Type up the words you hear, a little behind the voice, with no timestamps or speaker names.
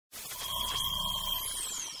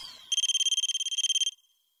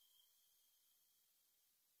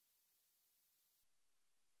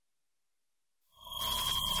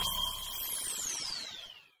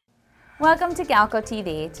Welcome to Galco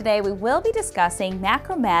TV. Today we will be discussing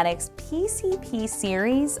Macromatic's PCP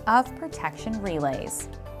series of protection relays.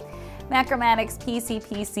 Macromatic's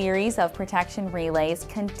PCP series of protection relays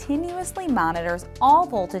continuously monitors all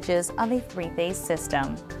voltages of a three-phase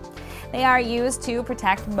system. They are used to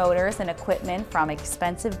protect motors and equipment from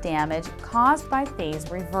expensive damage caused by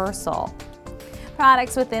phase reversal.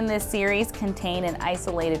 Products within this series contain an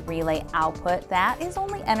isolated relay output that is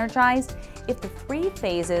only energized if the three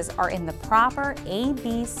phases are in the proper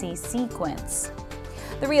ABC sequence.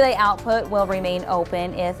 The relay output will remain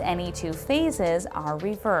open if any two phases are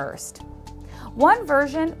reversed. One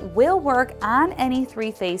version will work on any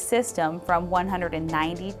three-phase system from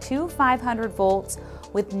 190 to 500 volts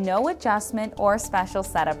with no adjustment or special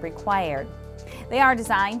setup required. They are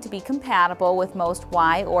designed to be compatible with most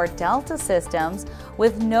Y or Delta systems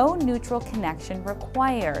with no neutral connection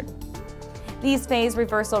required. These phase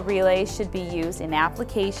reversal relays should be used in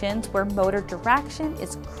applications where motor direction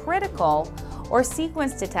is critical or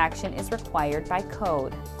sequence detection is required by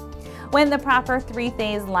code. When the proper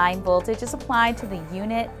three-phase line voltage is applied to the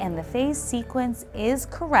unit and the phase sequence is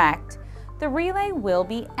correct, the relay will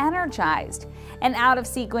be energized. An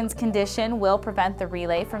out-of-sequence condition will prevent the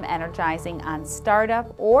relay from energizing on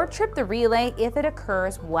startup or trip the relay if it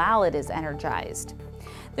occurs while it is energized.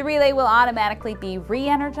 The relay will automatically be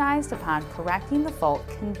re-energized upon correcting the fault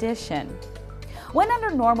condition. When under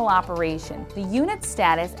normal operation, the unit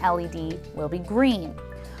status LED will be green.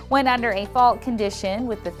 When under a fault condition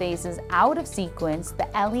with the phases out of sequence, the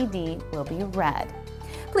LED will be red.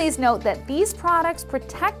 Please note that these products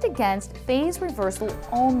protect against phase reversal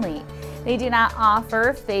only. They do not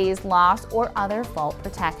offer phase loss or other fault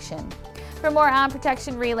protection. For more on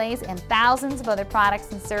protection relays and thousands of other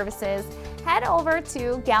products and services, head over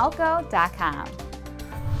to galco.com.